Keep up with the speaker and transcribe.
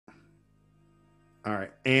All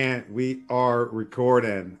right, and we are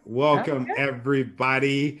recording. Welcome Okay.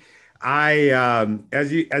 everybody.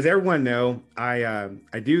 As everyone know, I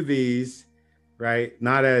do these right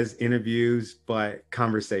not as interviews but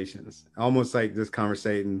conversations, almost like just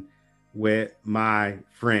conversating with my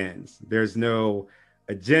friends. There's no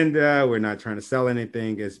agenda. We're not trying to sell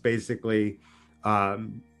anything. It's basically,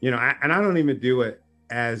 and I don't even do it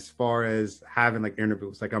as far as having like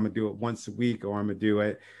interviews. Like I'm gonna do it once a week or I'm gonna do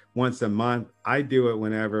it once a month. I do it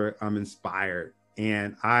whenever I'm inspired.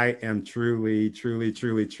 And I am truly, truly,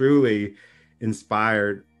 truly, truly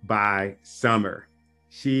inspired by Summer.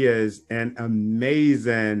 She is an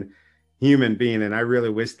amazing human being. And I really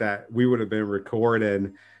wish that we would have been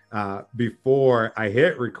recording before I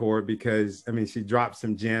hit record because, I mean, she dropped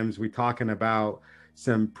some gems. We talking about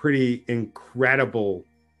some pretty incredible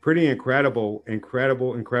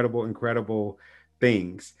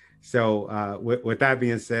things. So, with that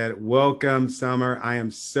being said, welcome, Summer. I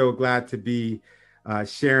am so glad to be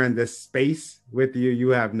sharing this space with you. You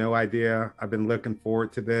have no idea. I've been looking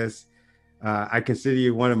forward to this. I consider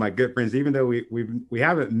you one of my good friends, even though we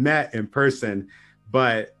haven't met in person.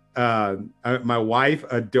 But my wife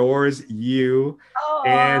adores you Oh,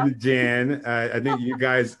 and Jen. I think you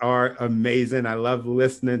guys are amazing. I love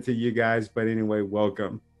listening to you guys. But anyway,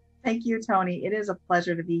 welcome. thank you, Tony. It is a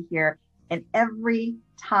pleasure to be here. And every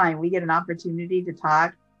time we get an opportunity to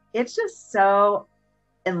talk, it's just so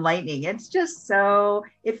enlightening. It's just so,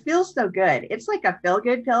 it feels so good. It's like a feel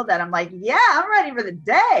good pill that I'm like, yeah, I'm ready for the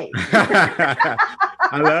day.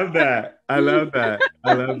 I love that. I love that.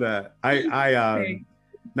 I love that. Thanks.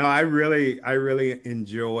 No, I really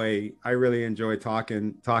enjoy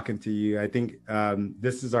talking to you. I think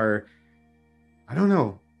this is our, I don't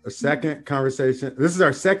know, a second conversation. This is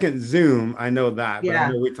our second Zoom. I know that, but I Yeah.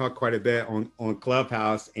 know we talk quite a bit on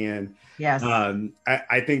Clubhouse, and Yes.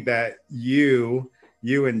 I think that you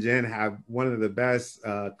and Jen have one of the best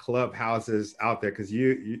clubhouses out there because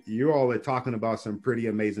you all are talking about some pretty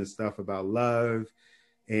amazing stuff about love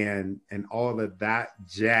and all of that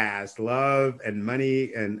jazz, love and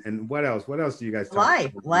money and what else do you guys talk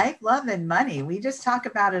Life, about? life, love, and money. We just talk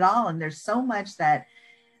about it all. And there's so much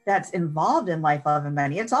that's involved in life, love, and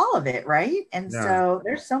money. It's all of it, right? And Yeah, so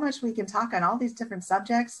there's so much we can talk on all these different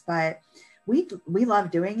subjects, but we love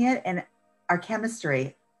doing it. And our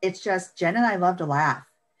chemistry, it's just Jen and I love to laugh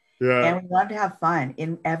yeah, and we love to have fun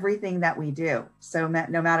in everything that we do. So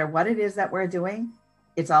no matter what it is that we're doing,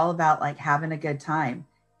 it's all about like having a good time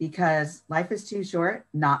because life is too short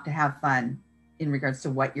not to have fun in regards to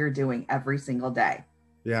what you're doing every single day.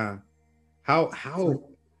 yeah. How So how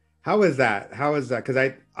how is that? How is that? Because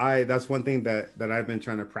I that's one thing that I've been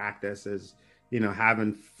trying to practice is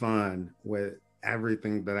having fun with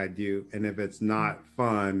everything that I do, and if it's not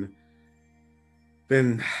fun,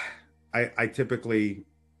 then I typically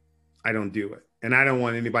I don't do it, and I don't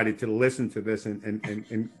want anybody to listen to this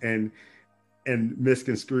and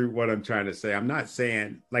misconstrue what I'm trying to say. I'm not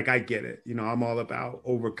saying like I get it. I'm all about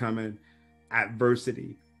overcoming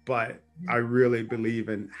adversity, but I really believe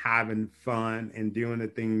in having fun and doing the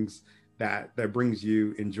things that brings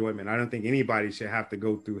you enjoyment. I don't think anybody should have to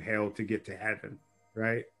go through hell to get to heaven,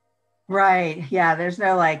 right? right. Yeah. There's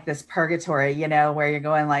no like this purgatory, where you're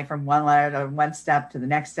going like from one letter to one step to the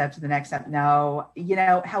next step to the next step. No,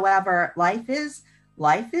 however, life is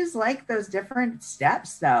like those different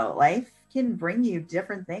steps though. Life can bring you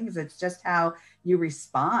different things. It's just how you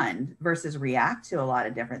respond versus react to a lot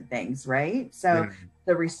of different things, right? Yeah, So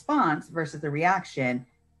the response versus the reaction,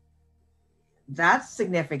 that's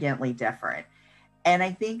significantly different. And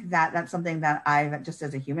I think that that's something that I've just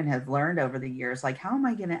as a human have learned over the years. Like, how am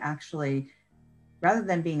I going to actually, rather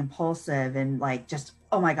than being impulsive and like just,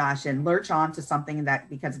 oh my gosh, and lurch on to something that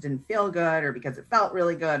because it didn't feel good or because it felt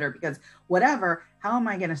really good or because whatever, how am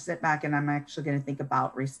I going to sit back and I'm actually going to think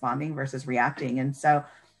about responding versus reacting? And so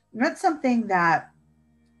that's something that,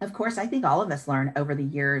 of course, I think all of us learn over the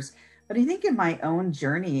years. But I think in my own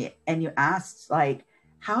journey, and you asked like,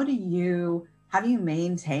 how do you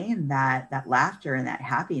maintain that laughter and that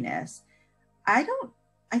happiness? I don't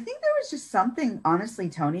I think there was just something honestly,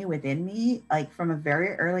 Tony, within me, like from a very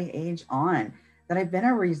early age on, that I've been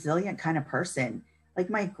a resilient kind of person. Like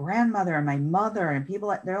my grandmother and my mother and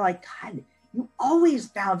people, they're like, God, you always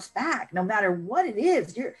bounce back no matter what it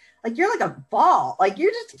is. You're like a ball. Like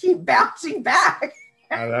you just keep bouncing back.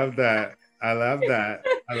 I love that. I love that.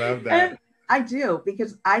 I love that. And I do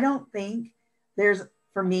because I don't think there's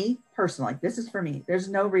for me personally, this is for me. There's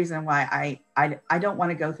no reason why I don't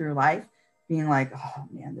want to go through life being like, oh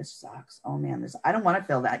man, this sucks. Oh man, this I don't want to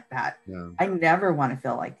feel like that. Yeah, I never want to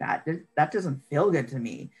feel like that. That doesn't feel good to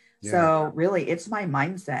me. yeah, So really it's my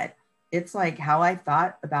mindset. It's like how I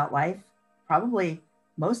thought about life probably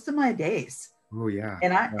most of my days. Oh yeah.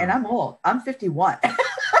 And I'm old. I'm 51.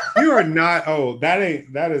 You are not old. That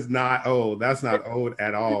is not old. That's not old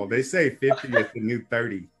at all. They say 50 is the new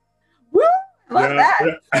 30. Woo! I love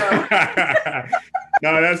Yeah. that. So,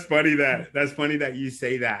 No, that's funny that you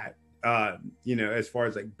say that. As far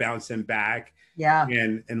as like bouncing back yeah.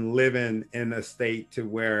 and living in a state to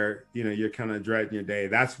where, you're kind of dreading your day.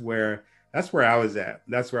 That's where I was at.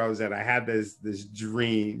 That's where I was at. I had this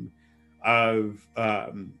dream of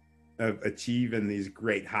achieving these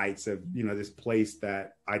great heights of, this place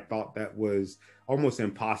that I thought that was almost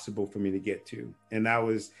impossible for me to get to. And that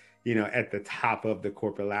was, at the top of the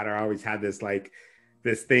corporate ladder. I always had this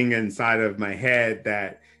thing inside of my head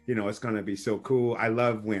that, it's going to be so cool. I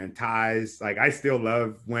love wearing ties. Like, I still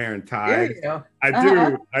love wearing Do ties. you? I Uh-huh.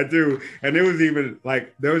 do. I do. And there was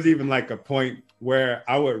even like a point where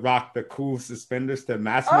I would rock the cool suspenders to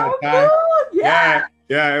match my Oh, tie. cool. Yeah. Yeah.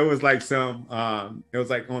 Yeah. It was like it was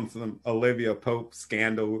like on some Olivia Pope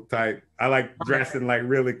scandal type. I like Love it. dressing like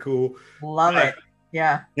really cool. Love But it.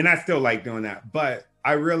 Yeah. and I still like doing that. But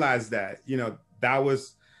I realized that,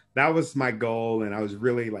 that was my goal, and I was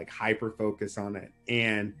really like hyper focused on it.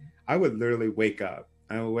 And I would literally wake up.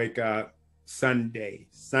 I would wake up Sunday,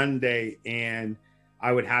 and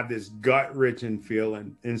I would have this gut wrenching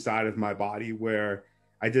feeling inside of my body where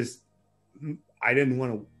I didn't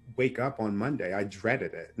want to wake up on Monday. I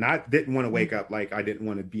dreaded it. Not didn't want to wake up like I didn't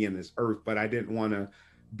want to be in this earth, but I didn't want to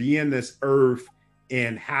be in this earth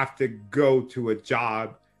and have to go to a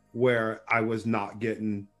job where I was not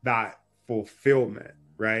getting that fulfillment,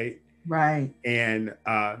 right? Right. And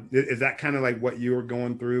is that kind of like what you were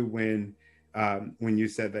going through when you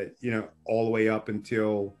said that, all the way up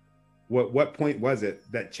until what point was it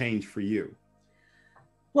that changed for you?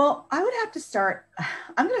 Well, I would have to start.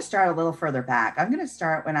 I'm going to start a little further back. I'm going to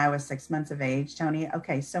start when I was 6 months of age, Tony.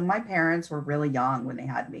 Okay. So my parents were really young when they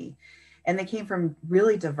had me, and they came from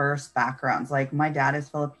really diverse backgrounds. Like, my dad is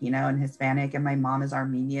Filipino and Hispanic, and my mom is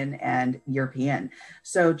Armenian and European.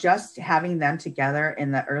 So just having them together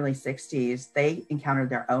in the early 60s, they encountered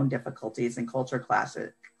their own difficulties and culture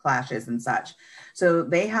clashes and such. So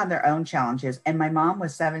they had their own challenges. And my mom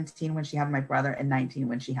was 17 when she had my brother and 19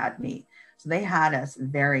 when she had me. So they had us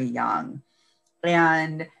very young.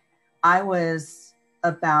 And I was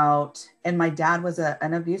and my dad was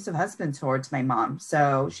an abusive husband towards my mom.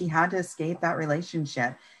 So she had to escape that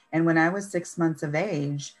relationship. And when I was 6 months of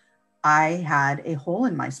age, I had a hole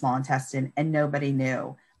in my small intestine and nobody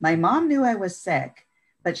knew. My mom knew I was sick,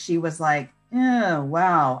 but she was like, oh,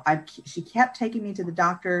 wow. She kept taking me to the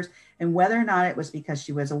doctors. And whether or not it was because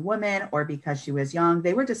she was a woman or because she was young,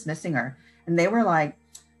 they were dismissing her. And they were like,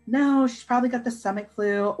 no, she's probably got the stomach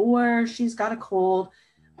flu or she's got a cold.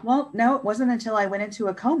 Well, no, it wasn't until I went into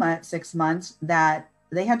a coma at 6 months that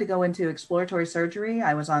they had to go into exploratory surgery.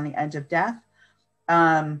 I was on the edge of death.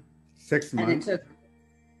 Um, Six and it months. took,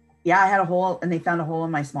 yeah, I had a hole, and they found a hole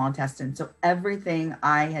in my small intestine. So everything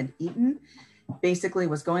I had eaten basically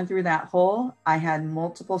was going through that hole. I had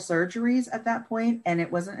multiple surgeries at that point, and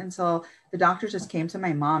it wasn't until the doctors just came to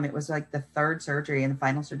my mom. It was like the third surgery and the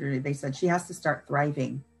final surgery. They said she has to start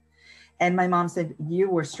thriving. And my mom said,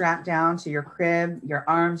 you were strapped down to your crib, your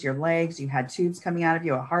arms, your legs, you had tubes coming out of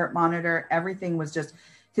you, a heart monitor. Everything was just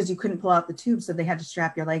because you couldn't pull out the tubes. So they had to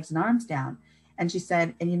strap your legs and arms down. And she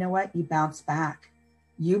said, and you know what? You bounced back.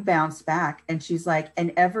 You bounced back. And she's like,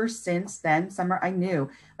 and ever since then, Summer, I knew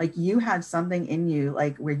like you had something in you,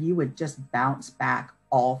 like where you would just bounce back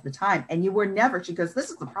all the time. And you were never, she goes,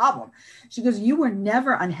 this is the problem. She goes, you were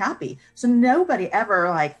never unhappy. So nobody ever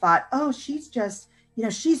like thought, oh, she's just,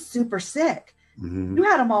 she's super sick. Mm-hmm. You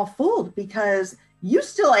had them all fooled because you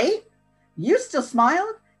still ate, you still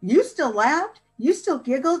smiled, you still laughed, you still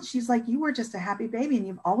giggled. She's like, you were just a happy baby and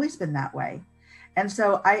you've always been that way. And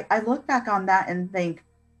so I look back on that and think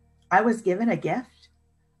I was given a gift.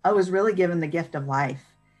 I was really given the gift of life.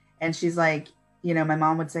 And she's like, my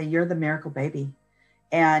mom would say, you're the miracle baby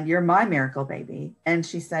and you're my miracle baby. And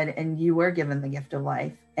she said, and you were given the gift of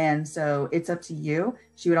life. And so it's up to you.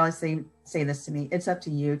 She would always say this to me. It's up to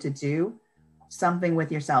you to do something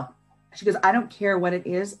with yourself. She goes, I don't care what it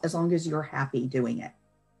is, as long as you're happy doing it.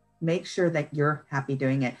 Make sure that you're happy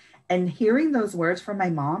doing it. And hearing those words from my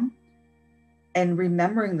mom and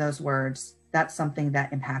remembering those words, that's something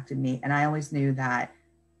that impacted me. And I always knew that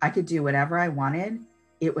I could do whatever I wanted.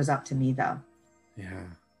 It was up to me though. Yeah.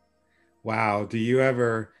 Wow. Do you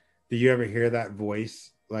ever hear that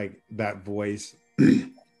voice, like that voice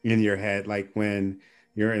in your head, like when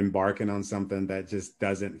you're embarking on something that just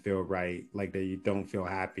doesn't feel right, like that you don't feel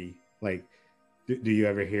happy? Like, Do you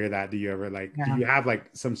ever hear that? Do you ever like, do Yeah. you have like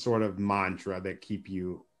some sort of mantra that keep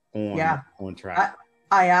you Yeah. on track?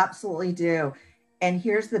 I absolutely do. And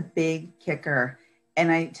here's the big kicker.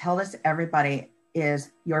 And I tell this to everybody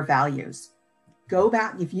is your values. Go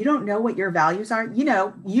back. If you don't know what your values are, you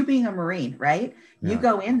know, you being a Marine, right? You Yeah.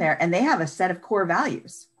 go in there and they have a set of core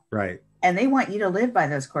values Right. and they want you to live by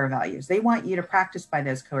those core values. They want you to practice by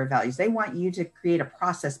those core values. They want you to create a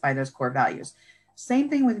process by those core values. Same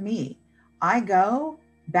thing with me. I go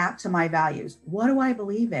back to my values. What do I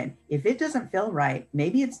believe in? If it doesn't feel right,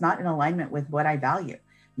 maybe it's not in alignment with what I value.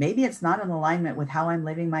 Maybe it's not in alignment with how I'm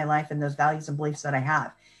living my life and those values and beliefs that I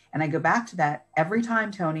have. And I go back to that every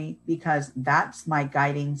time, Tony, because that's my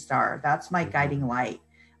guiding star. That's my guiding light,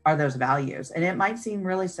 are those values. And it might seem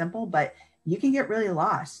really simple, but you can get really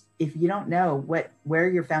lost if you don't know where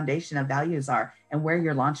your foundation of values are and where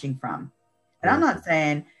you're launching from. And I'm Yeah. not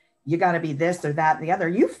saying you got to be this or that and the other.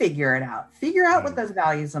 You figure it out. Figure out what those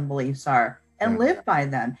values and beliefs are and live by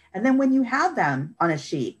them. And then when you have them on a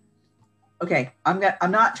sheet, okay, I'm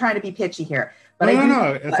not trying to be pitchy here, but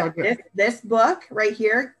No, it's all good. This book right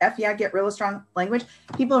here, F Yeah, Get Real Strong Language.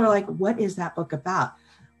 People are like, what is that book about?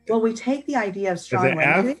 Well, we take the idea of Is strong it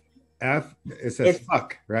language. F? It says It's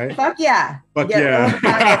fuck, right? fuck yeah. Fuck Get real yeah.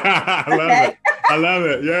 strong language. I love Okay. it. I love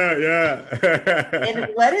it. Yeah, And yeah.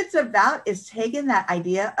 what it's about is taking that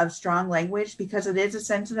idea of strong language, because it is a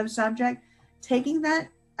sensitive subject, taking that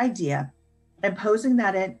idea and posing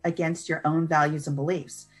that in against your own values and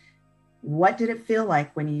beliefs. What did it feel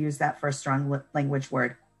like when you used that first strong language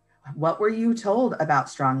word? What were you told about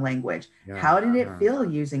strong language? Yeah, How did it feel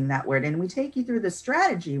using that word? And we take you through the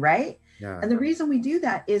strategy, right? yeah. And the reason we do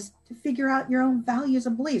that is to figure out your own values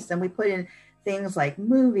and beliefs. And we put in things like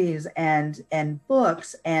movies and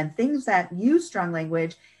books and things that use strong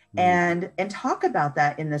language and talk about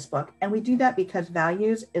that in this book. And we do that because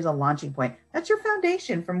values is a launching point. That's your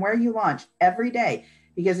foundation from where you launch every day.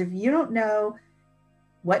 Because if you don't know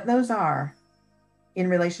what those are in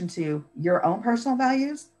relation to your own personal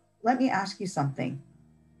values, let me ask you something.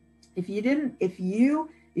 If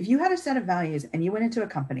you had a set of values and you went into a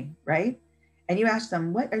company, right? And you asked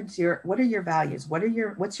them, what are your values?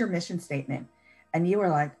 What's your mission statement? And you were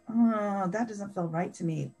like, oh, that doesn't feel right to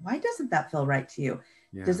me. Why doesn't that feel right to you?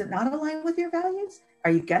 Yeah. Does it not align with your values?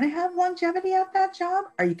 Are you going to have longevity at that job?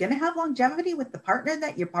 Are you going to have longevity with the partner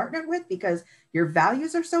that you're partnered with because your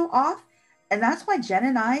values are so off? And that's why Jen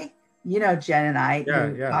and I,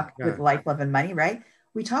 talk with Life, Love, and Money, right?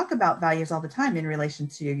 We talk about values all the time in relation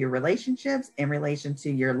to your relationships, in relation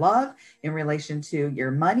to your love, in relation to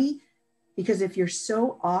your money. Because if you're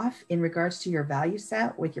so off in regards to your value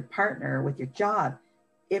set with your partner, with your job,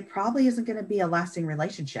 it probably isn't going to be a lasting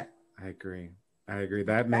relationship. I agree.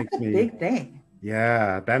 That's a big thing.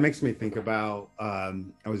 Yeah, that makes me think about, I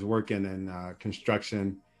was working in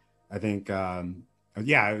construction. I think, I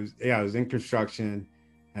was in construction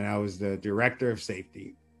and I was the director of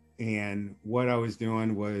safety. And what I was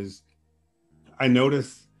doing was I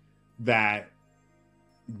noticed that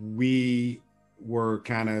we were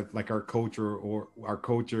kind of like our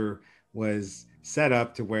culture was set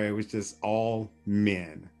up to where it was just all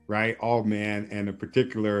men, right? All men and a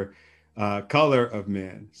particular color of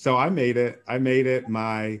men. So I made it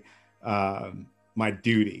my my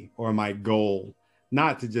duty or my goal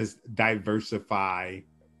not to just diversify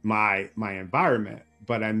my environment,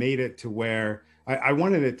 but I made it to where I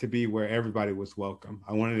wanted it to be where everybody was welcome.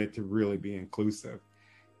 I wanted it to really be inclusive.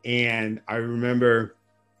 And I remember,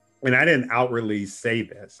 and I didn't outwardly say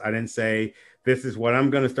this. I didn't say, this is what I'm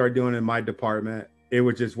going to start doing in my department. It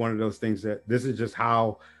was just one of those things that this is just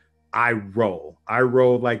how I roll. I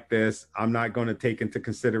roll like this. I'm not going to take into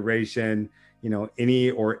consideration, any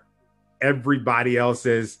or everybody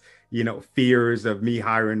else's, fears of me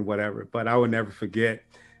hiring whatever. But I will never forget,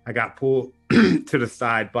 I got pulled to the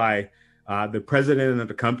side by the president of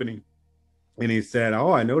the company. And he said,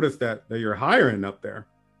 oh, I noticed that you're hiring up there.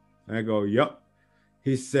 And I go, yep.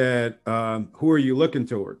 He said, who are you looking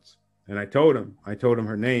towards? And I told him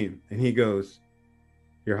her name. And he goes,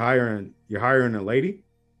 you're hiring a lady?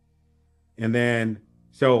 And then,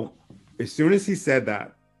 so as soon as he said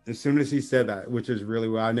that, which is really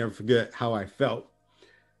well, I'll never forget how I felt.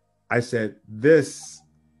 I said, this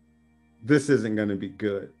isn't going to be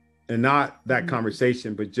good. And not that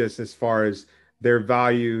conversation, but just as far as their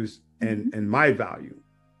values and my value,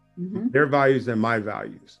 their values and my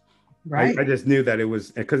values. Right. I just knew that it was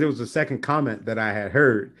because it was the second comment that I had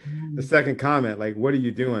heard. The second comment, like, what are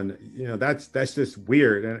you doing? That's just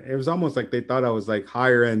weird. And it was almost like they thought I was like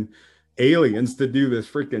hiring aliens to do this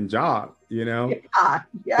freaking job,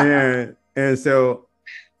 Yeah. And so,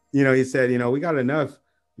 he said, we got enough,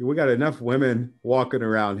 we got enough women walking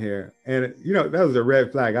around here. And, that was a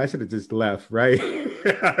red flag. I should have just left, right?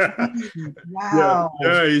 Yeah. Wow.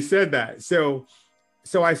 Yeah, he said that. So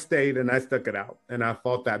I stayed and I stuck it out and I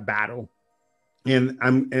fought that battle. And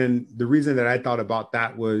the reason that I thought about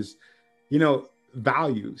that was,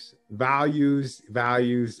 values, values,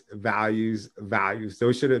 values, values, values.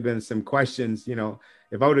 Those should have been some questions,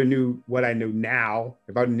 if I would have knew what I know now,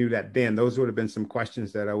 if I would have knew that then, those would have been some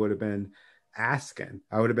questions that I would have been asking.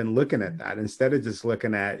 I would have been looking at that instead of just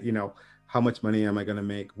looking at, how much money am I going to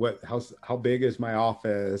make? How big is my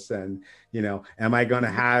office? And, am I going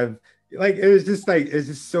to have, like, it's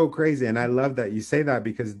just so crazy. And I love that you say that,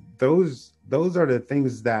 because those are the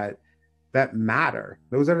things that matter.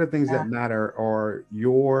 Those are the things Yeah. that matter, are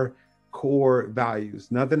your core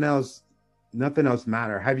values. Nothing else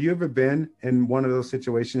matter. Have you ever been in one of those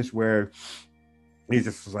situations where he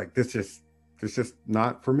just was like, this just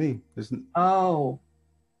not for me? Oh,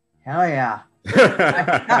 hell yeah.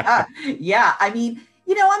 Yeah. I mean,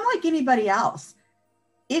 I'm like anybody else.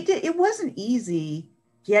 It wasn't easy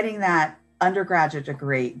getting that undergraduate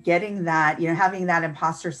degree, getting that, having that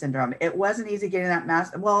imposter syndrome. It wasn't easy getting that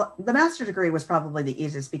master. Well, the master degree was probably the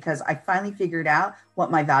easiest because I finally figured out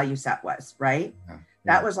what my value set was, right? Yeah.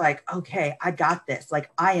 That was like, okay, I got this. Like,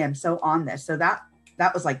 I am so on this. So that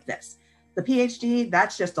was like this. The PhD,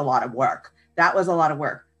 that's just a lot of work. That was a lot of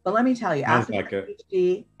work. But let me tell you, after the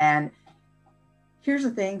PhD, and here's the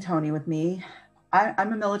thing, Tony, with me, I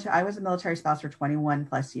was a military spouse for 21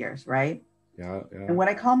 plus years, right? Yeah. And what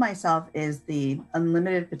I call myself is the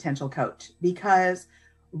unlimited potential coach, because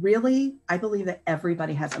really, I believe that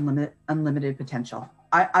everybody has unlimited potential.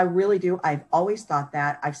 I really do. I've always thought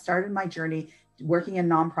that. I've started my journey working in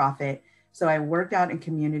nonprofit. So I worked out in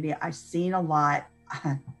community. I've seen a lot.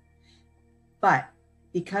 But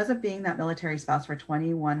because of being that military spouse for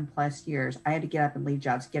 21 plus years, I had to get up and leave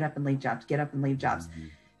jobs, get up and leave jobs, get up and leave jobs. Mm-hmm.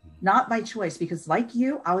 Not by choice, because like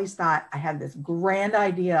you, I always thought I had this grand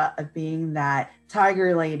idea of being that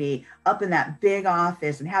tiger lady up in that big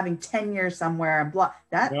office and having tenure somewhere and blah.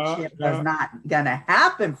 That shit was not going to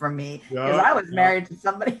happen for me, because I was married to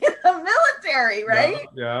somebody in the military, right?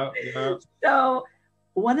 Yeah. So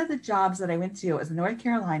one of the jobs that I went to was in North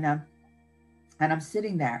Carolina, and I'm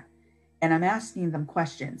sitting there and I'm asking them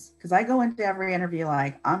questions, because I go into every interview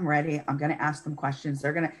like, I'm ready. I'm going to ask them questions.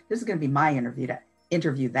 This is going to be my interview to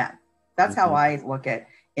interview them. That's how I look at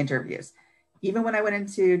interviews. Even when I went in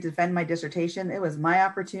to defend my dissertation, it was my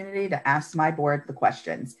opportunity to ask my board the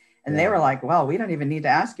questions. And they were like, well, we don't even need to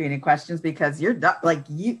ask you any questions because you're like,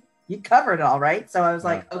 you covered it all, right? So I was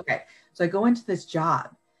like, okay. So I go into this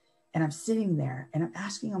job and I'm sitting there and I'm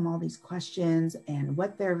asking them all these questions and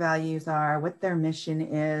what their values are, what their mission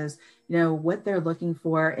is, what they're looking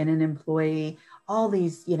for in an employee, all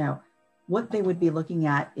these, what they would be looking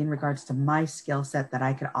at in regards to my skill set that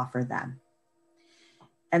I could offer them.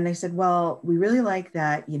 And they said, well, we really like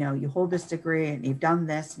that, you hold this degree and you've done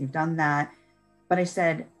this and you've done that. But I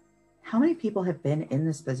said, how many people have been in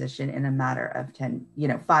this position in a matter of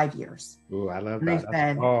 5 years? Oh, I love that.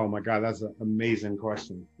 Said, oh my God, that's an amazing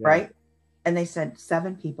question. Yeah. Right? And they said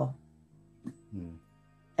 7 people.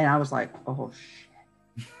 And I was like, oh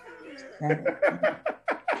shit.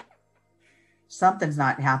 Something's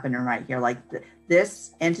not happening right here. Like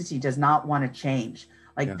this entity does not want to change.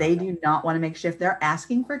 Like they do not want to make shift. They're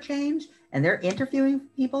asking for change and they're interviewing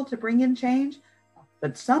people to bring in change,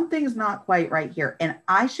 but something's not quite right here. And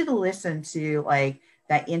I should have listened to like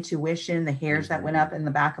that intuition, the hairs that went up in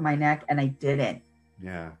the back of my neck, and I didn't.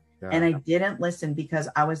 Yeah. And I didn't listen because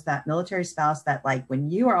I was that military spouse that like when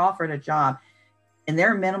you are offered a job and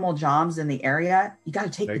there are minimal jobs in the area, you got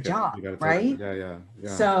to take the job, right? Yeah.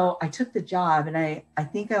 So I took the job and I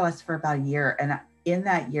think I lasted for about a year. And in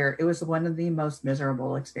that year, it was one of the most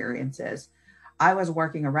miserable experiences. I was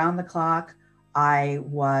working around the clock. I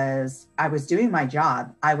was doing my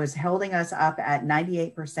job. I was holding us up at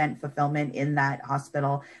 98% fulfillment in that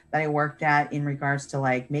hospital that I worked at in regards to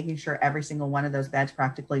like making sure every single one of those beds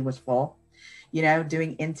practically was full,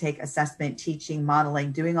 doing intake assessment, teaching,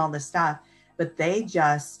 modeling, doing all this stuff. But they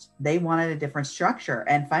wanted a different structure.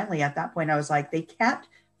 And finally, at that point, I was like, they kept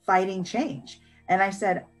fighting change. And I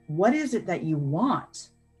said, what is it that you want?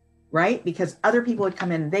 Right? Because other people would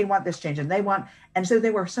come in and they want this change and so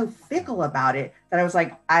they were so fickle about it that I was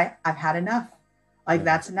like, I've had enough. Like,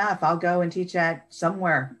 that's enough. I'll go and teach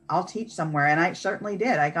somewhere. I'll teach somewhere. And I certainly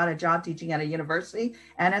did. I got a job teaching at a university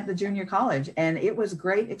and at the junior college. And it was a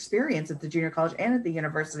great experience at the junior college and at the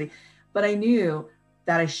university. But I knew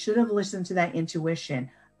that I should have listened to that intuition,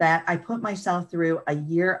 that I put myself through a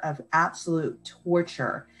year of absolute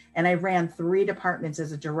torture. And I ran 3 departments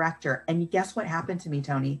as a director. And guess what happened to me,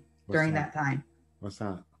 Tony, What's during that? that time? What's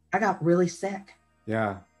that? I got really sick.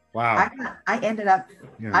 Yeah. Wow. I ended up,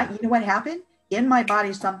 Yeah. you know what happened? In my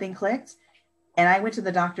body, something clicked. And I went to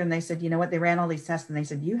the doctor and they said, you know what? They ran all these tests and they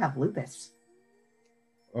said, you have lupus.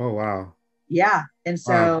 Oh, wow. Yeah. And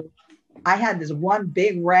Wow. so I had this one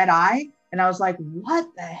big red eye and I was like, what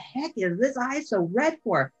the heck is this eye so red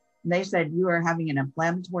for? And they said, you are having an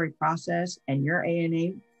inflammatory process and your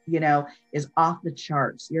ANA, is off the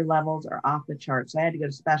charts. Your levels are off the charts. So I had to go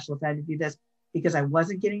to specialists. I had to do this because I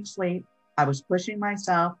wasn't getting sleep. I was pushing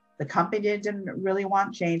myself. The company didn't really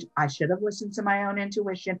want change. I should have listened to my own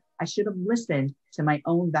intuition. I should have listened to my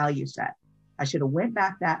own value set. I should have went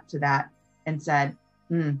back to that and said,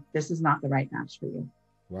 this is not the right match for you.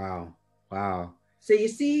 Wow. Wow. So you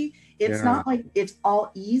see, it's not like it's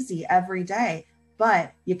all easy every day,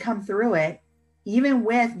 but you come through it. Even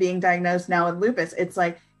with being diagnosed now with lupus, it's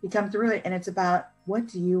like you come through it and it's about, what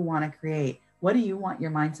do you want to create? What do you want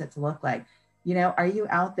your mindset to look like? Are you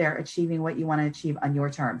out there achieving what you want to achieve on your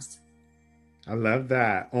terms? I love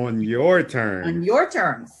that. On your terms. On your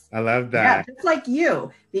terms. I love that. Yeah, just like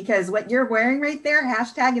you, because what you're wearing right there,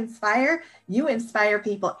 #inspire, you inspire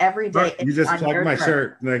people every day. You just plugged my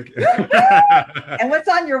shirt. Like and what's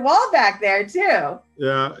on your wall back there too.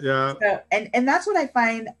 Yeah, yeah. So, and that's what I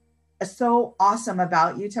find so awesome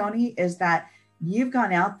about you, Tony, is that you've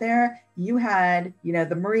gone out there, you had,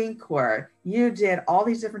 the Marine Corps, you did all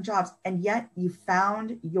these different jobs, and yet you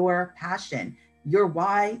found your passion, your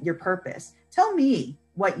why, your purpose. Tell me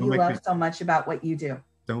what you love so much about what you do.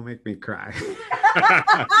 Don't make me cry.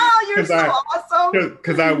 Oh, you're so awesome.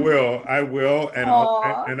 Because I will, and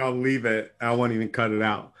I'll leave it. I won't even cut it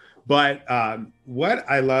out. But what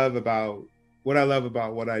I love about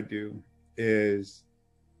what I do is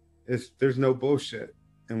there's no bullshit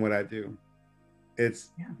in what I do.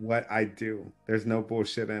 It's what I do. There's no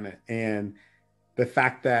bullshit in it. And the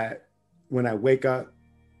fact that when I wake up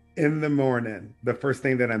in the morning, the first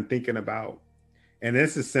thing that I'm thinking about, and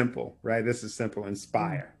this is simple, right? This is simple,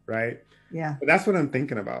 inspire, right? Yeah. But that's what I'm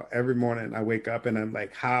thinking about every morning. I wake up and I'm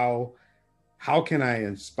like, how can I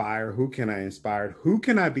inspire? Who can I inspire? Who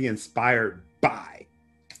can I be inspired by?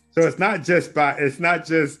 So it's not just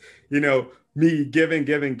me giving.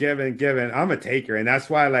 I'm a taker. And that's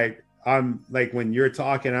why I'm like, when you're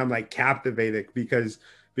talking, I'm like captivated because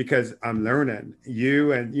I'm learning.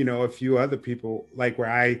 You and, a few other people, like,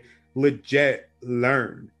 where I legit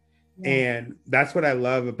learn. Yeah. And that's what I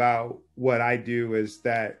love about what I do, is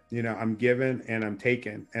that, I'm giving and I'm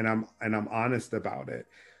taking, and I'm honest about it.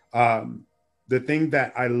 The thing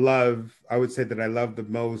that I would say that I love the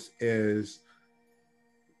most is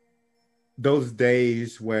those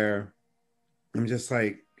days where I'm just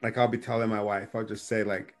like I'll be telling my wife, I'll just say,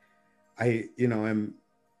 like, I'm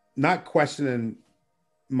not questioning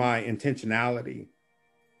my intentionality,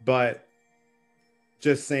 but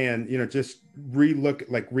just saying, just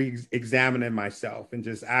re-examining myself and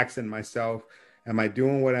just asking myself, am I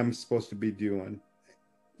doing what I'm supposed to be doing?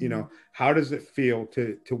 How does it feel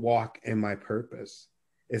to walk in my purpose?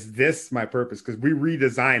 Is this my purpose? Because we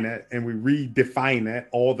redesign it and we redefine it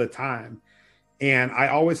all the time. And I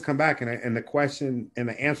always come back and the question and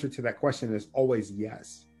the answer to that question is always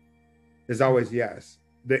yes. It's always yes.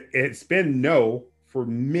 It's been no for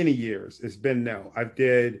many years. It's been no. I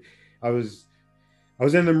was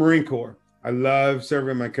in the Marine Corps. I love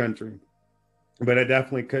serving my country, but I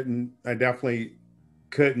definitely couldn't,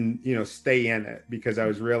 stay in it, because I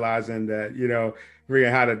was realizing that, we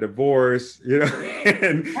had a divorce,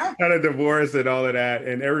 and had a divorce and all of that.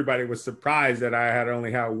 And everybody was surprised that I had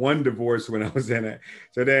only had one divorce when I was in it.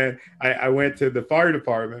 So then I went to the fire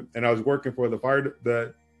department, and I was working for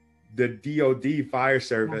the DOD fire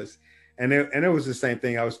service. And it was the same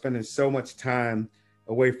thing. I was spending so much time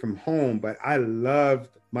away from home, but I loved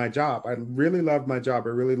my job. I really loved my job. I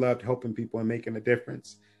really loved helping people and making a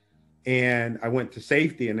difference. And I went to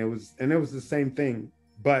safety, and it was the same thing.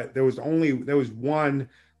 But there was one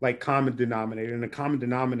common denominator, and the common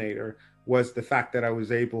denominator was the fact that I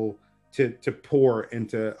was able to pour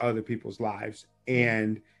into other people's lives.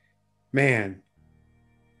 And man,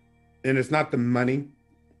 and it's not the money,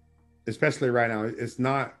 especially right now. It's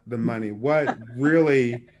not the money. What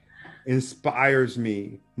really inspires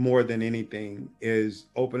me more than anything is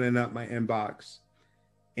opening up my inbox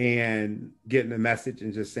and getting a message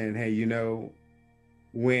and just saying, hey,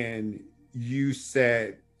 when you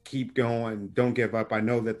said keep going, don't give up, I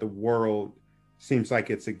know that the world seems like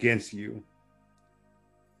it's against you.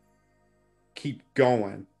 Keep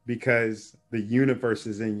going, because the universe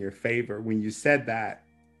is in your favor. When you said that,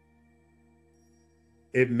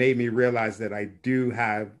 it made me realize that I do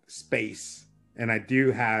have space and I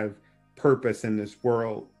do have purpose in this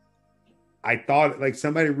world. I thought, like,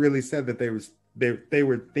 somebody really said that they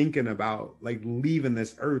were thinking about like leaving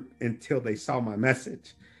this earth until they saw my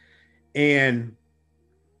message. And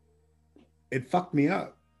it fucked me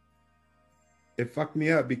up. It fucked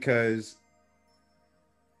me up because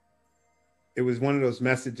it was one of those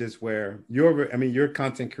messages where you're a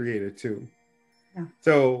content creator too. Yeah.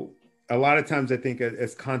 So a lot of times I think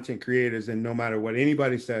as content creators, and no matter what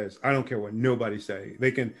anybody says, I don't care what nobody say,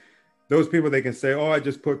 those people, they can say, oh, I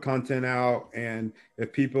just put content out, and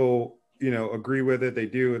if people, agree with it, they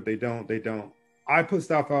do. If they don't, they don't. I put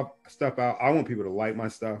stuff out. I want people to like my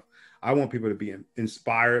stuff. I want people to be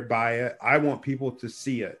inspired by it. I want people to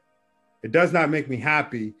see it. It does not make me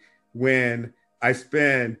happy when I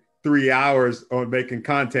spend 3 hours on making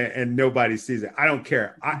content and nobody sees it. I don't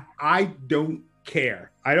care. I don't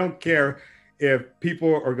care. I don't care if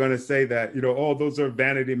people are going to say that, oh, those are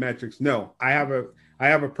vanity metrics. No, I have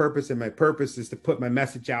a purpose, and my purpose is to put my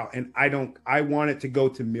message out, and I want it to go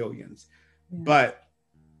to millions. Yeah. But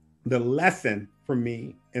the lesson for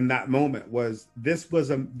me in that moment was this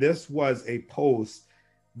was a post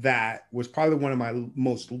that was probably one of my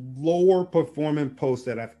most lower performing posts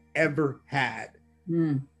that I've ever had.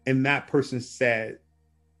 Mm. And that person said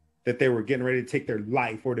that they were getting ready to take their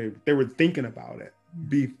life, or they were thinking about it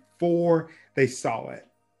before they saw it.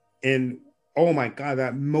 And oh my God,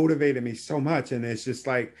 that motivated me so much. And it's just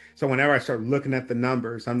like, so whenever I start looking at the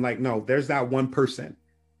numbers, I'm like, no, there's that one person.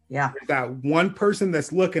 Yeah. There's that one person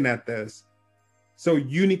that's looking at this. So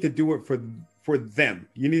you need to do it for them.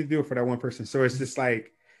 You need to do it for that one person. So it's just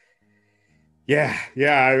like,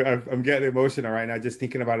 I'm getting emotional right now just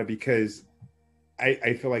thinking about it, because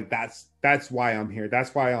I feel like that's why I'm here.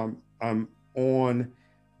 That's why I'm on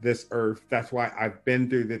this earth. That's why I've been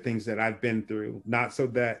through the things that I've been through, not so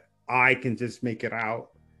that I can just make it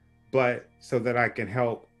out, but so that I can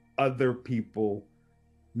help other people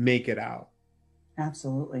make it out.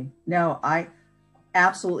 Absolutely. No, I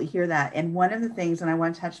absolutely hear that. And one of the things, and I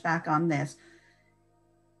want to touch back on this,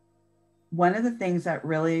 one of the things that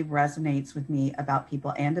really resonates with me about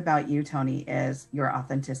people and about you, Tony, is your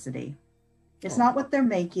authenticity. It's not what they're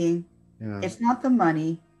making. Yeah. It's not the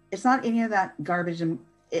money. It's not any of that garbage. And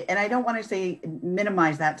I don't want to say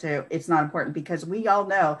minimize that too. It's not important, because we all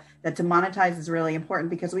know that to monetize is really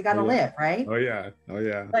important, because we got to live, right? Oh yeah.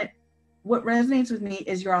 But what resonates with me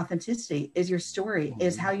is your authenticity, is your story,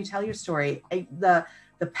 is how you tell your story, the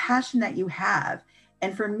passion that you have.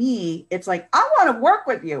 And for me, it's like, I want to work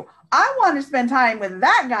with you. I want to spend time with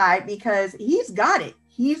that guy because he's got it.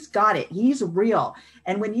 He's got it. He's real.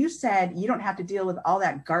 And when you said you don't have to deal with all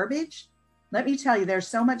that garbage, let me tell you, there's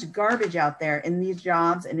so much garbage out there in these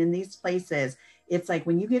jobs and in these places. It's like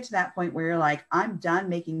when you get to that point where you're like, I'm done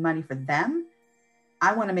making money for them.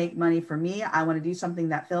 I want to make money for me. I want to do something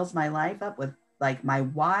that fills my life up with like my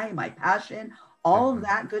why, my passion, all of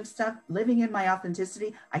that good stuff, living in my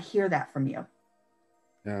authenticity. I hear that from you.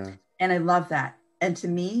 Yeah. And I love that. And to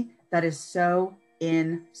me, that is so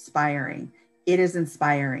inspiring. It is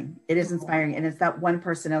inspiring. It is inspiring. And it's that one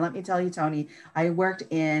person. And let me tell you, Tony, I worked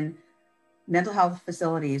in mental health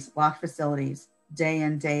facilities, locked facilities, day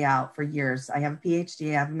in, day out for years. I have a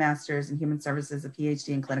PhD, I have a master's in human services, a PhD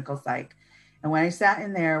in clinical psych. And when I sat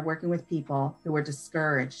in there working with people who were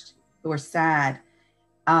discouraged, who were sad,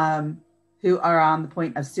 who are on the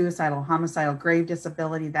point of suicidal, homicidal, grave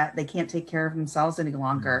disability, that they can't take care of themselves any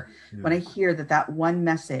longer. Yeah. When I hear that one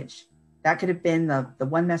message, that could have been the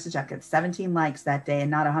one message that got 17 likes that day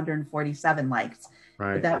and not 147 likes.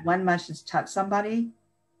 Right. But that one message touched somebody,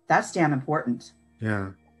 that's damn important. Yeah.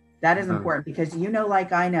 That is important, because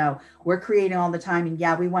like I know, we're creating all the time. And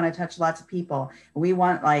yeah, we want to touch lots of people. We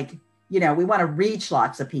want we want to reach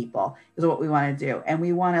lots of people is what we want to do. And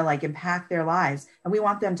we want to impact their lives. And we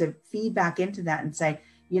want them to feed back into that and say,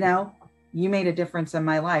 you made a difference in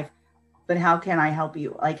my life, but how can I help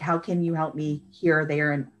you? How can you help me here,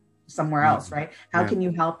 there, and somewhere else, right? How can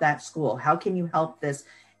you help that school? How can you help this?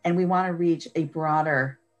 And we want to reach a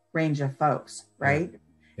broader range of folks, right?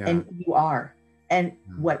 Yeah. And you are. And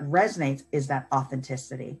what resonates is that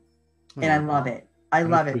authenticity. And I love it. I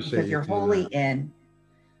love it because you're wholly in.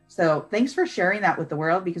 So thanks for sharing that with the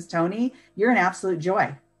world, because Tony, you're an absolute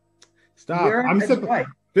joy. Stop. Joy.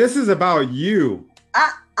 This is about you.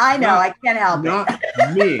 I know. I can't help not it.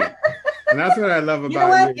 Not me. And that's what I love about you. Know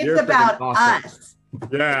what? It's about awesome. Us.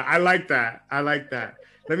 Yeah, I like that.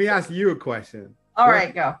 Let me ask you a question. All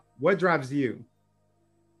right, go. What drives you?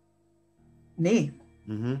 Me.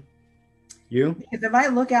 Mm-hmm. You? Because if I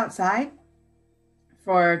look outside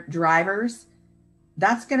for drivers,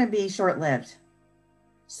 that's going to be short-lived.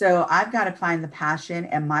 So I've got to find the passion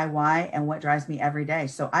and my why and what drives me every day.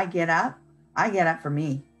 So I get up for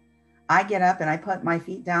me. I get up and I put my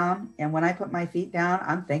feet down. And when I put my feet down,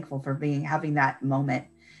 I'm thankful for having that moment.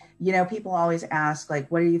 You know, people always ask, like,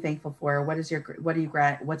 what are you thankful for? What's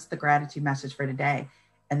the gratitude message for today?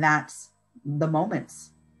 And that's the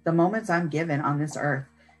moments I'm given on this earth.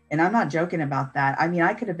 And I'm not joking about that. I mean,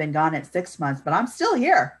 I could have been gone at 6 months, but I'm still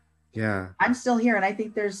here. Yeah. I'm still here. And I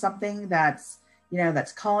think there's something that's,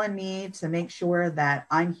 that's calling me to make sure that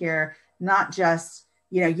I'm here, not just,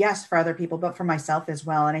 yes, for other people, but for myself as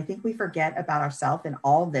well. And I think we forget about ourselves and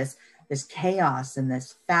all this chaos and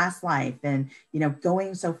this fast life and,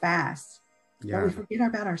 going so fast. Yeah. But we forget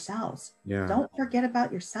about ourselves. Yeah. Don't forget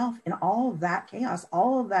about yourself and all of that chaos,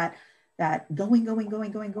 all of that going.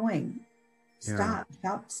 Yeah.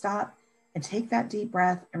 Stop and take that deep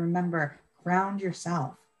breath and remember, ground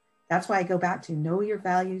yourself. That's why I go back to know your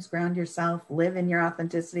values, ground yourself, live in your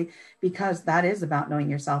authenticity, because that is about knowing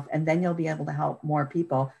yourself. And then you'll be able to help more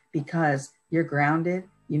people because you're grounded,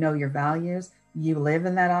 you know your values, you live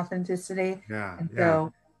in that authenticity. Yeah. And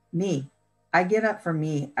so I get up for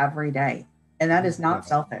me every day, and that is not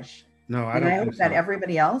selfish. No, I and don't I hope think that so.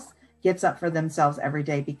 everybody else gets up for themselves every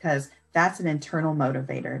day, because that's an internal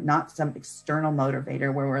motivator, not some external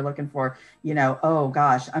motivator where we're looking for, oh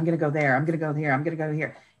gosh, I'm going to go there. I'm going to go here. I'm going to go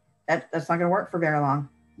here. That's not going to work for very long.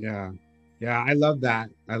 Yeah. Yeah. I love that.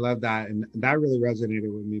 I love that. And that really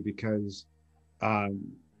resonated with me because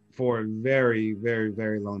for a very, very,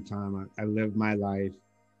 very long time, I lived my life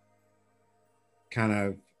kind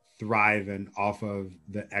of thriving off of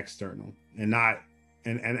the external and not,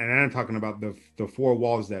 and I'm talking about the four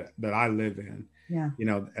walls that I live in. Yeah.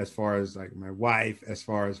 As far as like my wife, as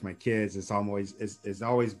far as my kids, it's always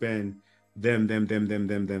been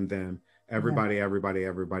them, everybody, everybody.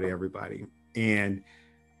 And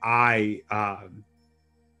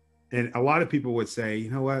and a lot of people would say, you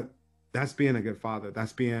know what, that's being a good father,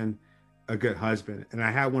 that's being a good husband. And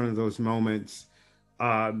I had one of those moments,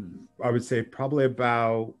 I would say probably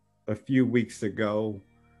about a few weeks ago,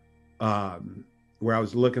 where I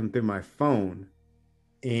was looking through my phone,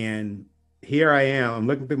 and here I am, I'm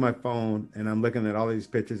looking through my phone and I'm looking at all these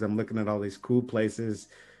pictures. I'm looking at all these cool places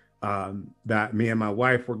that me and my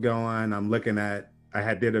wife were going. I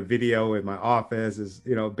had did a video in my office, is,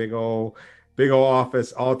 big old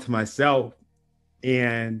office all to myself.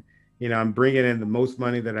 And, I'm bringing in the most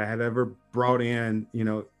money that I had ever brought in,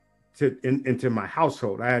 into my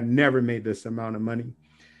household. I had never made this amount of money.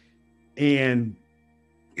 And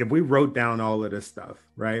if we wrote down all of this stuff,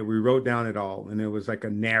 right? We wrote down it all, and it was like a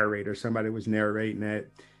narrator. Somebody was narrating it,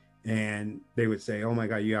 and they would say, "Oh my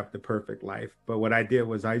God, you have the perfect life." But what I did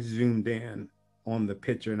was I zoomed in on the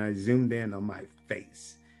picture and I zoomed in on my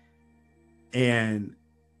face. And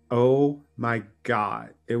oh my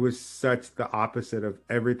God, it was such the opposite of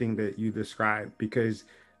everything that you described, because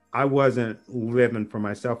I wasn't living for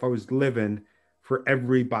myself. I was living for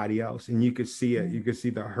everybody else. And you could see it. You could see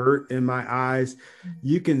the hurt in my eyes.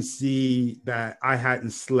 You can see that I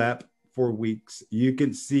hadn't slept for weeks. You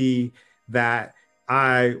can see that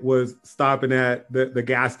I was stopping at the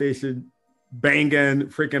gas station, banging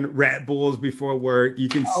freaking Red Bulls before work. You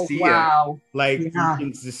can see it. Like, you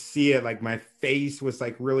can just see it. Like, my face was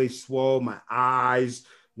like really swole. My eyes,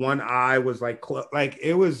 one eye was like,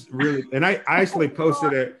 it was really, and I actually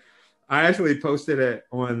posted it. I actually posted it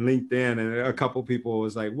on LinkedIn, and a couple people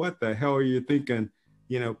was like, "What the hell are you thinking?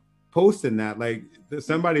 Posting that?" Like,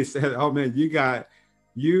 somebody said, "Oh man,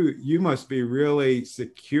 you must be really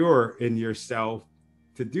secure in yourself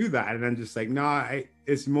to do that." And I'm just like, "No,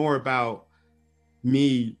 it's more about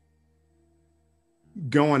me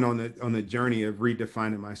going on the journey of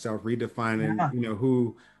redefining myself, redefining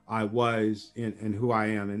who I was and who I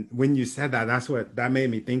am." And when you said that, that made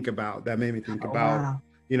me think about. Wow.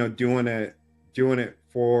 Doing it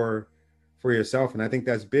for yourself. And I think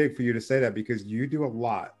that's big for you to say that, because you do a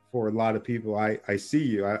lot for a lot of people. I see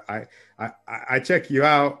you. I check you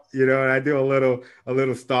out, and I do a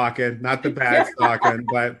little stalking, not the bad stalking,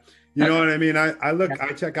 but you know what I mean? I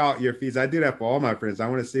check out your feeds. I do that for all my friends. I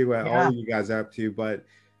want to see what all of you guys are up to. But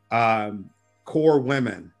core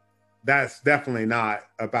women, that's definitely not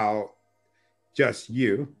about just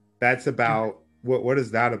you. That's about what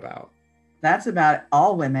is that about? That's about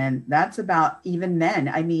all women. That's about even men.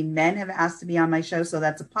 I mean, men have asked to be on my show. So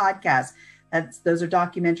that's a podcast. Those are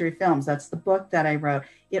documentary films. That's the book that I wrote.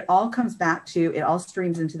 It all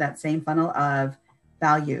streams into that same funnel of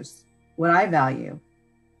values. What I value,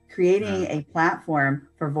 creating a platform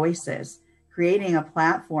for voices, creating a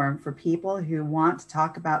platform for people who want to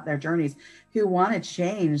talk about their journeys, who want to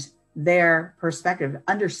change their perspective,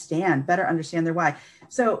 better understand their why.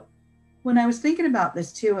 So when I was thinking about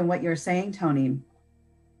this too, and what you're saying, Tony,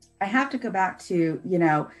 I have to go back to,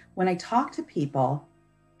 when I talk to people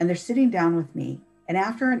and they're sitting down with me, and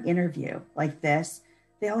after an interview like this,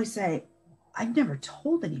 they always say, I've never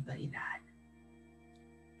told anybody that.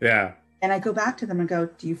 Yeah. And I go back to them and go,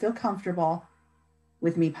 do you feel comfortable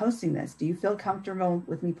with me posting this? Do you feel comfortable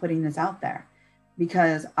with me putting this out there?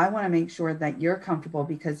 Because I want to make sure that you're comfortable,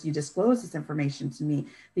 because you disclose this information to me,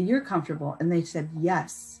 that you're comfortable. And they said,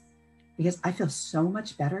 yes, because I feel so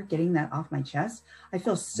much better getting that off my chest. I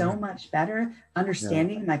feel so much better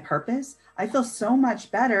understanding my purpose. I feel so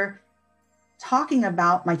much better talking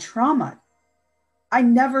about my trauma. I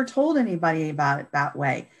never told anybody about it that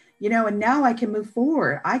way. And now I can move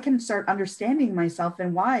forward. I can start understanding myself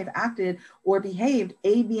and why I've acted or behaved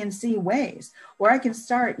A, B, and C ways. Or I can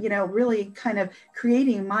start, really kind of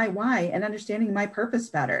creating my why and understanding my purpose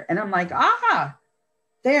better. And I'm like,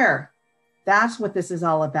 there, that's what this is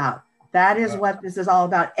all about. That is what this is all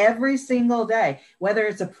about every single day, whether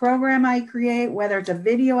it's a program I create, whether it's a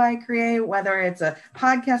video I create, whether it's a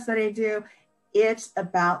podcast that I do. It's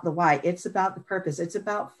about the why. It's about the purpose. It's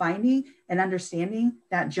about finding and understanding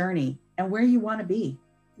that journey and where you want to be.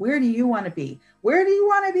 Where do you want to be? Where do you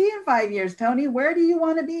want to be in 5 years, Tony? Where do you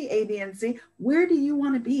want to be, A, B, and C? Where do you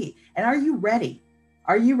want to be? And are you ready?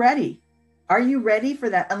 Are you ready? Are you ready for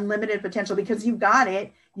that unlimited potential? Because you've got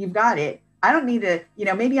it. You've got it. I don't need to,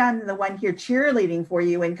 maybe I'm the one here cheerleading for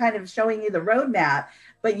you and kind of showing you the roadmap,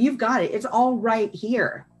 but you've got it. It's all right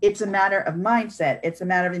here. It's a matter of mindset. It's a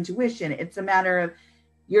matter of intuition. It's a matter of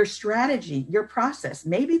your strategy, your process.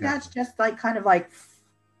 Maybe that's just kind of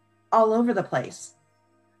all over the place.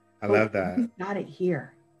 I love that. You've got it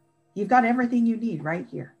here. You've got everything you need right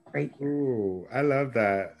here. Ooh, I love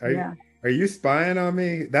that. Are you spying on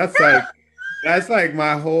me? That's like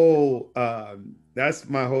my whole, that's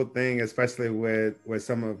my whole thing, especially with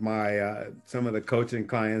some of my, some of the coaching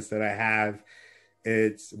clients that I have.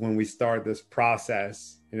 It's when we start this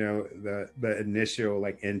process, the initial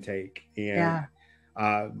intake, and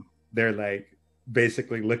they're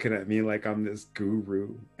basically looking at me like I'm this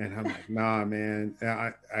guru, and I'm like, nah, man,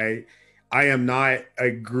 I am not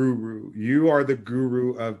a guru. You are the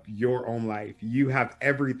guru of your own life. You have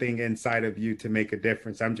everything inside of you to make a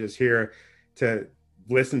difference. I'm just here to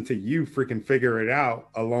listen to you freaking figure it out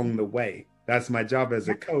along the way. That's my job as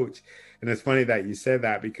a coach. And it's funny that you said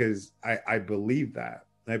that, because I believe that.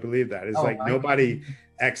 I believe that. It's nobody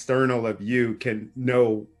external of you can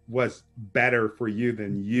know what's better for you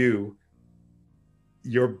than you,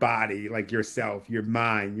 your body, yourself, your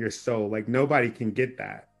mind, your soul. Nobody can get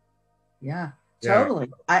that. Yeah,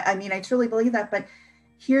 totally. I mean, I truly believe that. But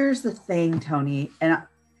here's the thing, Tony. And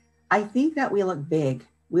I think that we look big.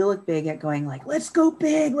 We look big at going let's go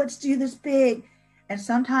big. Let's do this big. And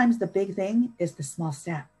sometimes the big thing is the small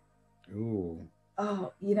step. Ooh.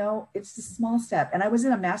 Oh, it's the small step. And I was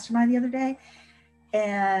in a mastermind the other day,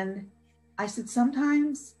 and I said,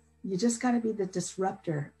 sometimes you just got to be the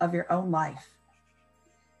disruptor of your own life.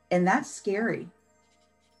 And that's scary.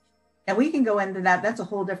 And we can go into that. That's a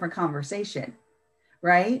whole different conversation.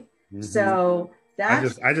 Right. Mm-hmm. So I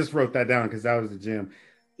just wrote that down because that was the gym.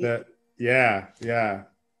 Yeah.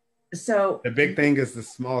 So the big thing is the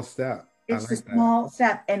small step. It's the small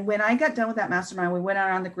step. And when I got done with that mastermind, we went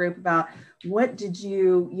out on the group about what did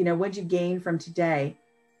you gain from today?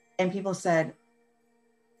 And people said,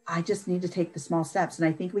 I just need to take the small steps. And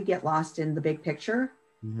I think we get lost in the big picture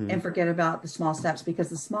and forget about the small steps, because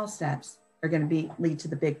the small steps are going to lead to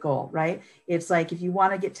the big goal, right? It's if you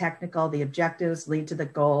want to get technical, the objectives lead to the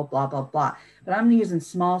goal, blah, blah, blah. But I'm using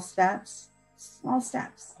small steps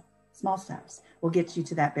will get you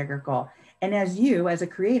to that bigger goal. And as a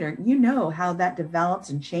creator, how that develops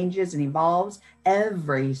and changes and evolves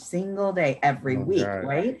every single day, every week,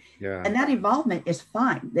 right? Yeah. And that evolvement is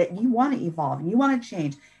fine, that you want to evolve and you want to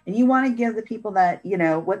change and you want to give the people that,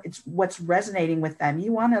 what's resonating with them.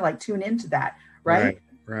 You want to tune into that, right?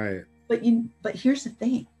 Right. But here's the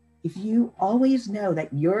thing. If you always know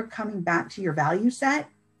that you're coming back to your value set,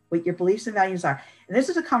 what your beliefs and values are. And this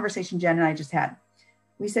is a conversation Jen and I just had.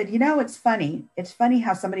 We said, it's funny. It's funny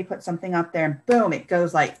how somebody puts something up there and boom, it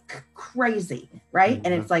goes crazy, right? Mm-hmm.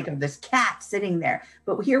 And it's this cat sitting there.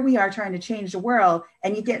 But here we are trying to change the world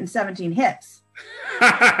and you're getting 17 hits.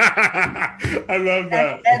 I love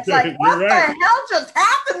that. And it's what the hell just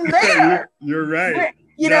happened there? You're right.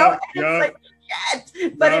 It's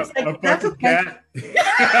shit. But it's A like, that's fucking okay.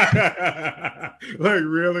 cat. Like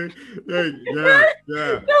really? Like, yeah, Right?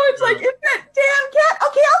 yeah, No, it's like, it's that damn cat.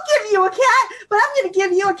 Okay, I'll give you a cat, but I'm going to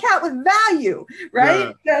give you a cat with value,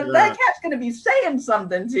 right? yeah, Because that yeah, cat's going to be saying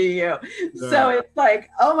something to you. So yeah, it's like,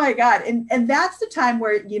 oh my God. And that's the time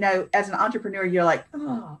where, you know, as an entrepreneur, you're like,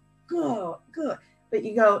 oh, good, good. But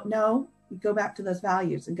you go, no, you go back to those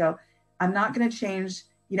values and go, I'm not going to change,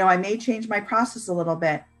 you know, I may change my process a little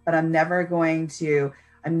bit, but I'm never going to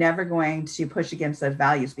push against those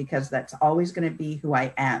values because that's always going to be who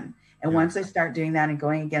I am. And yeah. once I start doing that and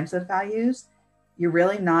going against those values, you're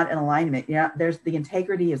really not in alignment. You know, there's the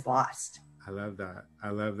integrity is lost. I love that.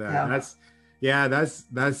 I love that. So Yeah, that's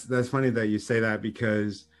funny that you say that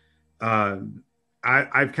because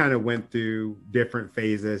I've kind of went through different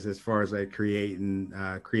phases as far as like creating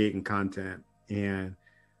content, and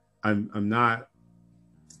I'm not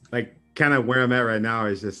like kind of where I'm at right now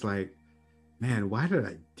is just like, man, why did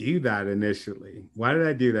I do that initially? Why did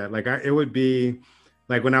I do that? Like it would be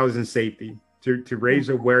like when I was in safety to raise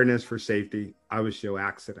awareness for safety, I would show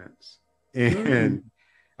accidents and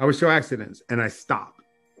I would show accidents and I stopped.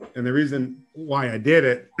 And the reason why I did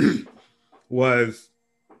it was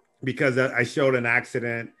because I showed an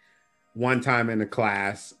accident one time in a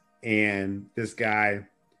class and this guy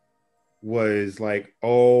was like,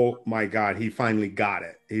 oh my God, he finally got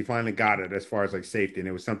it. He finally got it as far as like safety. And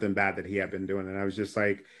it was something bad that he had been doing. And I was just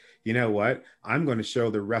like, you know what? I'm going to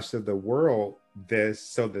show the rest of the world this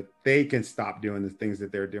so that they can stop doing the things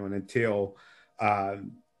that they're doing until,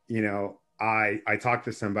 you know, I talked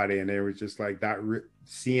to somebody and they were just like that,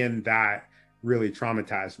 seeing that really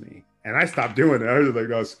traumatized me. And I stopped doing it. I was like,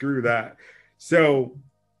 oh, screw that. So,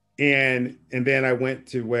 and then I went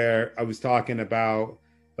to where I was talking about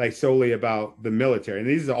like solely about the military. And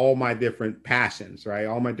these are all my different passions, right?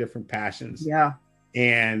 All my different passions. yeah.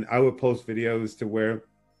 And I would post videos to where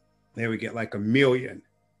they would get like 1 million.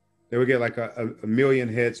 They would get like a million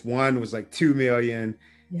hits. One was like 2 million.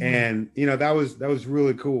 Yeah. And, you know, that was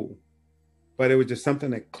really cool. But it was just something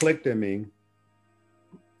that clicked in me.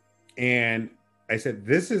 And I said,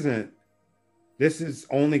 this is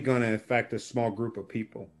only going to affect a small group of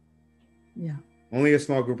people. Yeah. Only a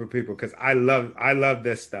small group of people, because I love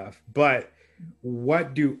this stuff. But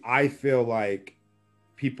what do I feel like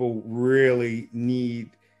people really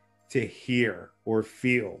need to hear or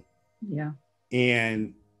feel? Yeah.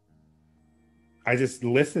 And I just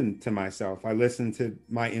listened to myself. I listened to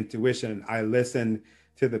my intuition. I listened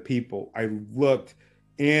to the people. I looked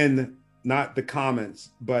in not the comments,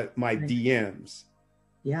 but my DMs.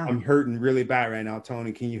 Yeah. I'm hurting really bad right now,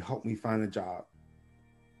 Tony. Can you help me find a job?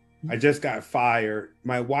 I just got fired.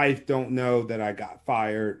 My wife don't know that I got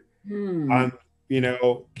fired. You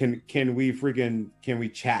know, can we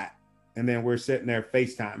chat? And then we're sitting there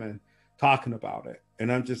FaceTiming, talking about it.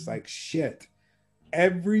 And I'm just like, shit.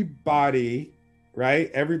 Everybody,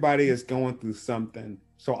 right? Everybody is going through something.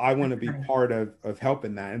 So I want to be part of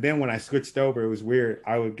helping that. And then when I switched over, it was weird.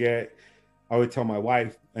 I would tell my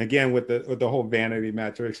wife, again with the whole vanity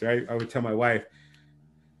metrics, right? I would tell my wife,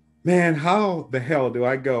 man, how the hell do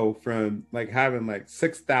I go from like having like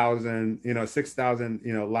 6,000,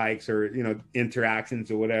 likes or,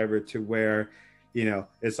 interactions or whatever to where,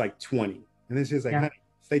 it's like 20. And then she's like, honey,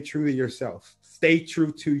 stay true to yourself. Stay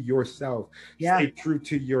true to yourself. Yeah. Stay true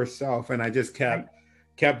to yourself. And I just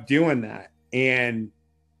kept doing that. And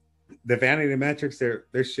the vanity metrics, they're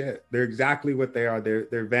shit. They're exactly what they are.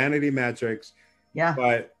 They're vanity metrics. Yeah.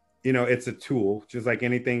 But it's a tool, just like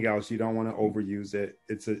anything else. You don't want to overuse it.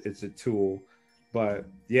 It's a tool. But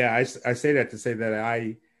yeah, I say that to say that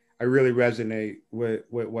I really resonate with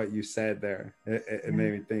what you said there. It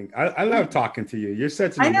made me think. I love talking to you. You're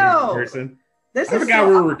such an amazing person. I forgot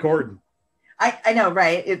we were recording. I know,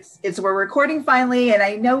 right? It's we're recording finally, and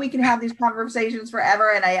I know we can have these conversations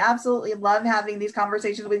forever. And I absolutely love having these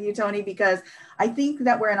conversations with you, Tony, because I think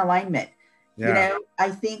that we're in alignment. Yeah.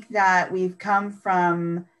 I think that we've come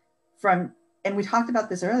from, and we talked about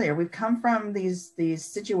this earlier, we've come from these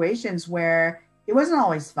situations where it wasn't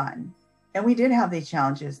always fun. And we did have these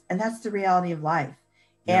challenges, and that's the reality of life.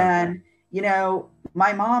 Yeah. And,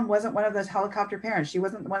 my mom wasn't one of those helicopter parents. She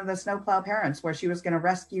wasn't one of the snowplow parents where she was going to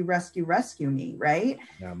rescue me. Right.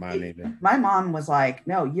 Yeah, mine either. My mom was like,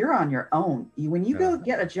 no, you're on your own. When you go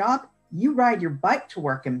get a job, you ride your bike to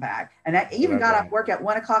work and back. And I even got off work at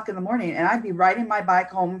 1 o'clock in the morning, and I'd be riding my bike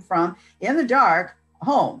home from in the dark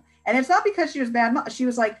home. And it's not because she was bad. She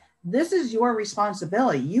was like, this is your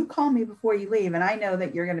responsibility. You call me before you leave, and I know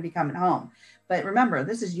that you're going to be coming home. But remember,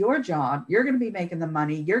 this is your job. You're going to be making the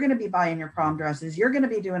money. You're going to be buying your prom dresses. You're going to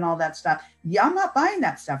be doing all that stuff. I'm not buying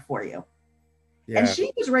that stuff for you. And Yeah.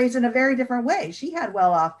 she was raised in a very different way. She had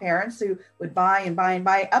well-off parents who would buy and buy and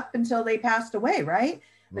buy up until they passed away, right?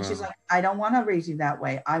 But she's Wow. like, I don't want to raise you that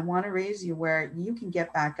way. I want to raise you where you can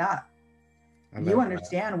get back up. I You love that.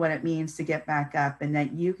 understand what it means to get back up and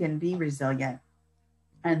that you can be resilient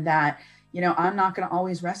and that, I'm not going to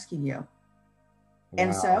always rescue you.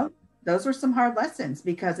 And Wow. so those were some hard lessons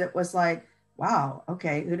because it was like, wow,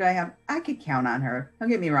 okay, who do I have? I could count on her. Don't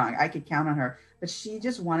get me wrong. I could count on her, but she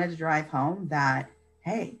just wanted to drive home that,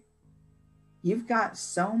 hey, you've got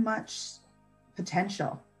so much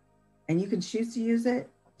potential and you can choose to use it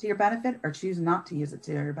to your benefit or choose not to use it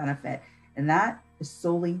to your benefit. And that is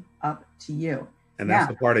solely up to you. And that's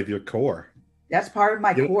Now, a part of your core. that's part of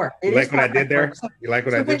my core. You It is like what I part of my did there? core. So, You like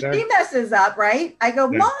what I so when did there? she messes up, right? I go,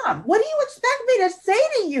 Yeah. Mom, what do you expect me to say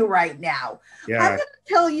to you right now? I'm Yeah. going to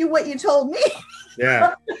tell you what you told me.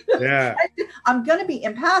 Yeah. Yeah. I'm going to be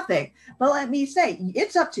empathic, but let me say,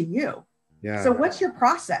 it's up to you. Yeah. So what's your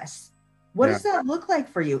process? What Yeah. does that look like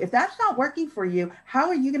for you? If that's not working for you, how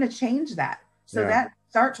are you going to change that so Yeah. that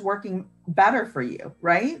starts working better for you,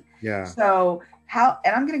 right? Yeah. So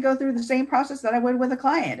and I'm going to go through the same process that I would with a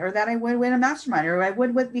client or that I would with a mastermind or I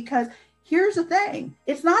would with, because here's the thing.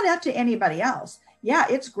 It's not up to anybody else. Yeah,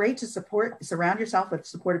 it's great to surround yourself with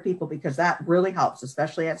supportive people because that really helps,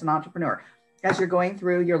 especially as an entrepreneur, as you're going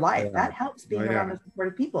through your life. Yeah. That helps being Oh, yeah. around the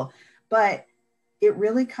supportive people. But it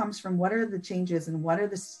really comes from what are the changes and what are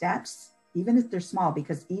the steps, even if they're small,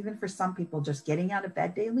 because even for some people, just getting out of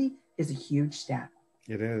bed daily is a huge step.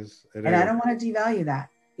 It is. And I don't want to devalue that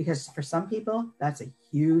because for some people, that's a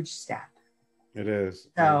huge step. It is.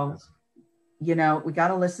 So, we got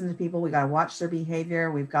to listen to people. We got to watch their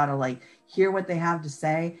behavior. We've got to hear what they have to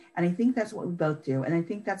say. And I think that's what we both do. And I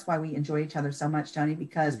think that's why we enjoy each other so much, Tony,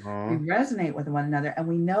 because we resonate with one another. And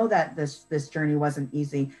we know that this journey wasn't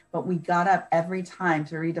easy, but we got up every time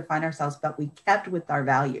to redefine ourselves, but we kept with our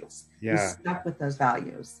values. Yeah. We stuck with those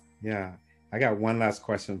values. Yeah. I got one last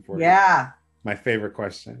question for you. Yeah. My favorite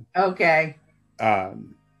question. Okay.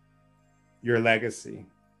 Your legacy.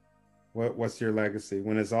 What's your legacy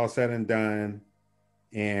when it's all said and done,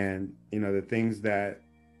 and the things that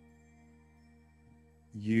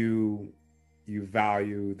you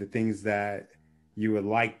value, the things that you would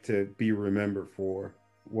like to be remembered for,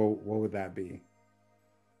 what would that be?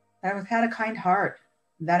 That I had a kind heart,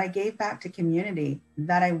 that I gave back to community,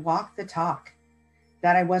 that I walked the talk,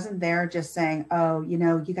 that I wasn't there just saying, oh, you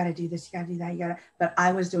got to do this, you got to do that, but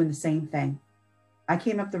I was doing the same thing. I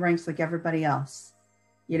came up the ranks like everybody else.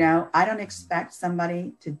 I don't expect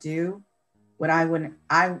somebody to do what I wouldn't.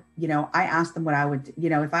 I asked them what I would,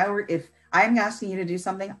 if I'm asking you to do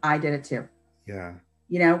something, I did it too. Yeah.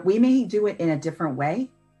 We may do it in a different way,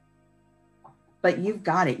 but you've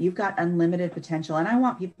got it. You've got unlimited potential. And I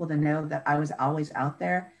want people to know that I was always out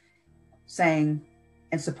there saying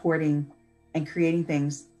and supporting and creating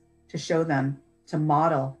things to show them, to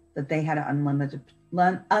model that they had an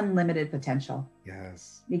unlimited potential.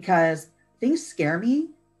 Yes. Because things scare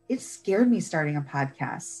me. It scared me starting a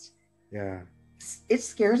podcast. Yeah. It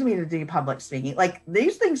scares me to do public speaking.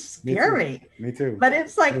 These things scare me. Me too. But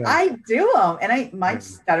it's Yeah. I do them and I might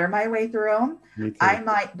stutter my way through them. Me too. I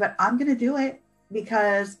might, but I'm going to do it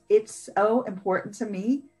because it's so important to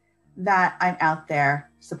me that I'm out there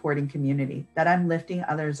supporting community, that I'm lifting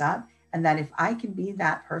others up. And that if I can be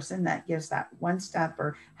that person that gives that one step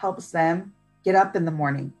or helps them get up in the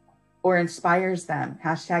morning, or inspires them,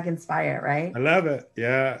 #inspire, right? I love it.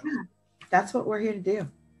 Yeah. That's what we're here to do.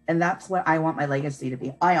 And that's what I want my legacy to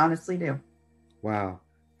be. I honestly do. Wow.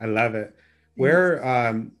 I love it.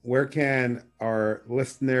 Where can our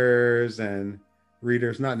listeners and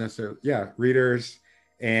readers, not necessarily, readers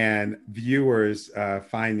and viewers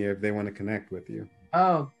find you if they want to connect with you?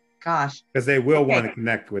 Oh, gosh. Because they will want to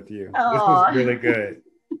connect with you. Aww. This was really good.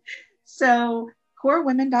 So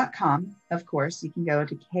corewomen.com, of course, you can go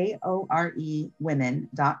to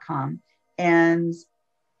korewomen.com. And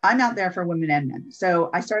I'm out there for women and men. So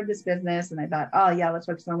I started this business and I thought, oh yeah, let's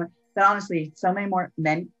focus on women. But honestly, so many more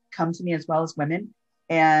men come to me as well as women.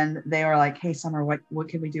 And they were like, hey, Summer, what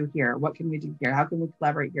can we do here? What can we do here? How can we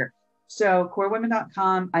collaborate here? So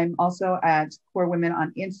corewomen.com. I'm also at Core Women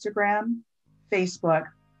on Instagram, Facebook,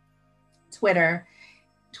 Twitter.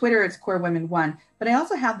 Twitter, it's Core Women 1. But I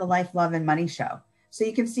also have the Life, Love, and Money show. So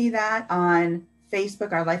you can see that on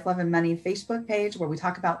Facebook, our Life, Love, and Money Facebook page, where we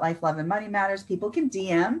talk about life, love, and money matters. People can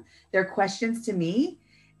DM their questions to me,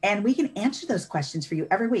 and we can answer those questions for you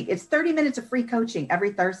every week. It's 30 minutes of free coaching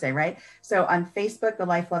every Thursday, right? So on Facebook, the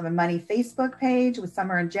Life, Love, and Money Facebook page with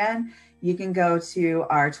Summer and Jen, you can go to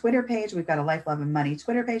our Twitter page. We've got a Life, Love, and Money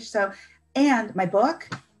Twitter page. So, and my book,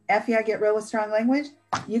 F Yeah, Get Real with Strong Language,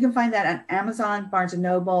 you can find that on Amazon, Barnes and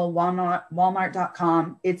Noble,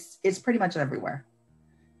 Walmart.com. It's pretty much everywhere.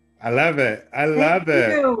 I love it. I Thank love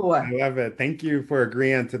it. you. I love it. Thank you for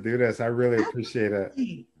agreeing to do this. I really appreciate it.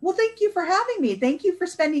 Absolutely. Well, thank you for having me. Thank you for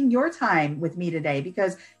spending your time with me today,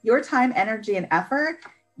 because your time, energy, and effort,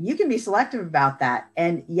 you can be selective about that.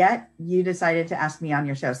 And yet you decided to ask me on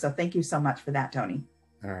your show. So thank you so much for that, Tony.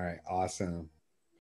 All right. Awesome.